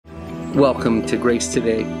Welcome to Grace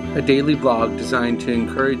Today, a daily vlog designed to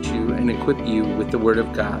encourage you and equip you with the Word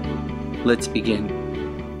of God. Let's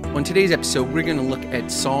begin. On today's episode, we're going to look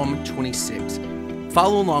at Psalm 26.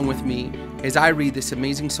 Follow along with me as I read this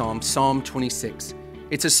amazing psalm, Psalm 26.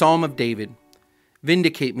 It's a psalm of David.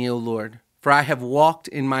 Vindicate me, O Lord, for I have walked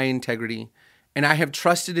in my integrity, and I have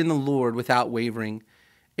trusted in the Lord without wavering.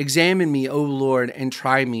 Examine me, O Lord, and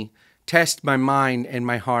try me. Test my mind and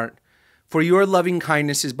my heart. For your loving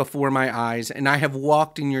kindness is before my eyes, and I have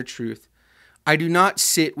walked in your truth. I do not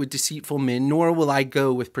sit with deceitful men, nor will I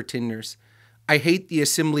go with pretenders. I hate the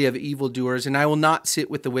assembly of evildoers, and I will not sit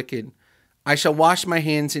with the wicked. I shall wash my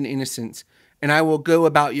hands in innocence, and I will go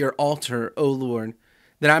about your altar, O Lord,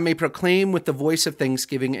 that I may proclaim with the voice of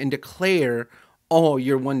thanksgiving and declare all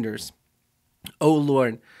your wonders. O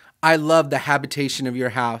Lord, I love the habitation of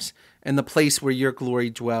your house and the place where your glory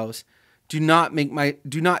dwells. Do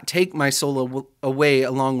not take my soul away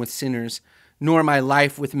along with sinners, nor my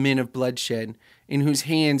life with men of bloodshed, in whose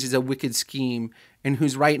hands is a wicked scheme, and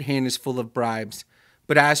whose right hand is full of bribes.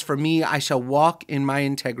 But as for me, I shall walk in my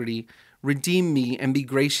integrity. Redeem me and be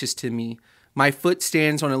gracious to me. My foot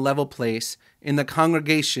stands on a level place. In the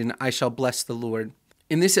congregation I shall bless the Lord.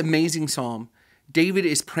 In this amazing psalm, David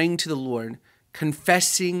is praying to the Lord,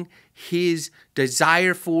 confessing his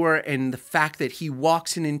desire for and the fact that he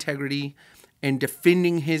walks in integrity and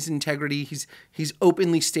defending his integrity. He's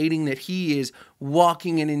openly stating that he is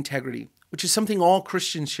walking in integrity, which is something all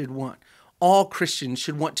Christians should want. All Christians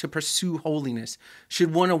should want to pursue holiness,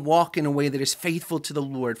 should want to walk in a way that is faithful to the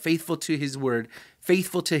Lord, faithful to his word,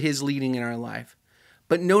 faithful to his leading in our life.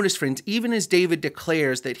 But notice, friends, even as David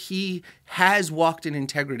declares that he has walked in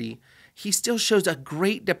integrity, he still shows a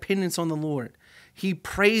great dependence on the Lord. He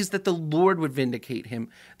prays that the Lord would vindicate him,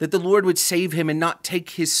 that the Lord would save him and not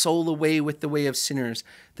take his soul away with the way of sinners,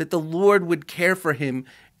 that the Lord would care for him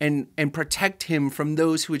and protect him from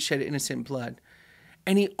those who would shed innocent blood.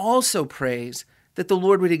 And he also prays that the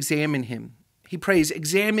Lord would examine him. He prays,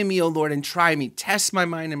 examine me, O Lord, and try me, test my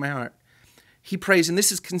mind and my heart. He prays, and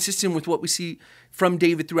this is consistent with what we see from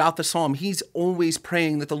David throughout the psalm. He's always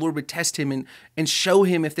praying that the Lord would test him and show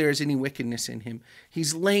him if there is any wickedness in him.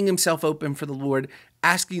 He's laying himself open for the Lord,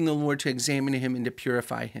 asking the Lord to examine him and to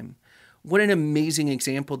purify him. What an amazing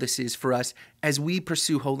example this is for us as we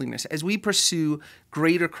pursue holiness, as we pursue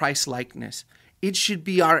greater Christ-likeness. It should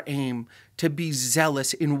be our aim to be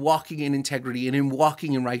zealous in walking in integrity and in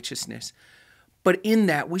walking in righteousness. But in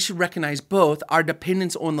that, we should recognize both our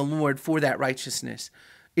dependence on the Lord for that righteousness.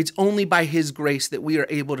 It's only by his grace that we are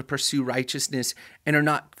able to pursue righteousness and are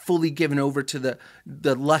not fully given over to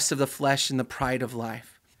the lust of the flesh and the pride of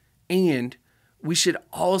life. And we should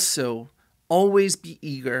also always be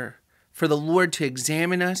eager for the Lord to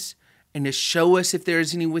examine us and to show us if there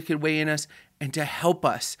is any wicked way in us and to help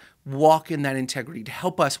us walk in that integrity, to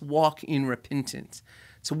help us walk in repentance.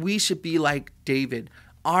 So we should be like David.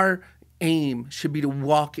 Our aim should be to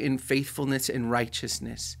walk in faithfulness and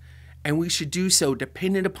righteousness. And we should do so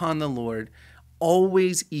dependent upon the Lord,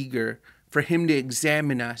 always eager for him to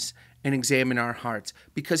examine us and examine our hearts,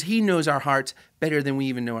 because he knows our hearts better than we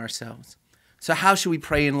even know ourselves. So how should we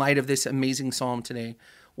pray in light of this amazing psalm today?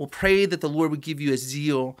 We'll pray that the Lord would give you a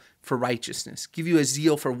zeal for righteousness, give you a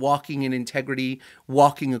zeal for walking in integrity,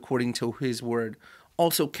 walking according to his word.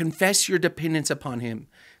 Also, confess your dependence upon him.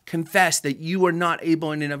 Confess that you are not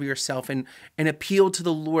able in and of yourself and appeal to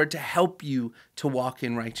the Lord to help you to walk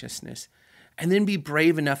in righteousness. And then be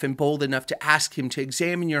brave enough and bold enough to ask him to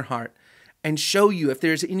examine your heart and show you if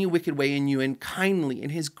there's any wicked way in you and kindly, in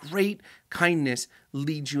his great kindness,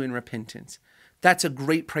 lead you in repentance. That's a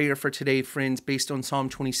great prayer for today, friends, based on Psalm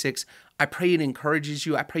 26. I pray it encourages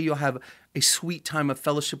you. I pray you'll have a sweet time of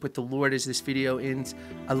fellowship with the Lord as this video ends.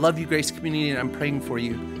 I love you, Grace Community, and I'm praying for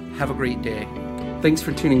you. Have a great day. Thanks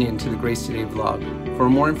for tuning in to the Grace Today vlog. For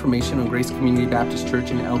more information on Grace Community Baptist Church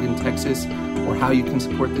in Elgin, Texas, or how you can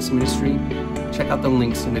support this ministry, check out the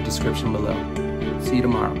links in the description below. See you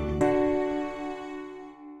tomorrow.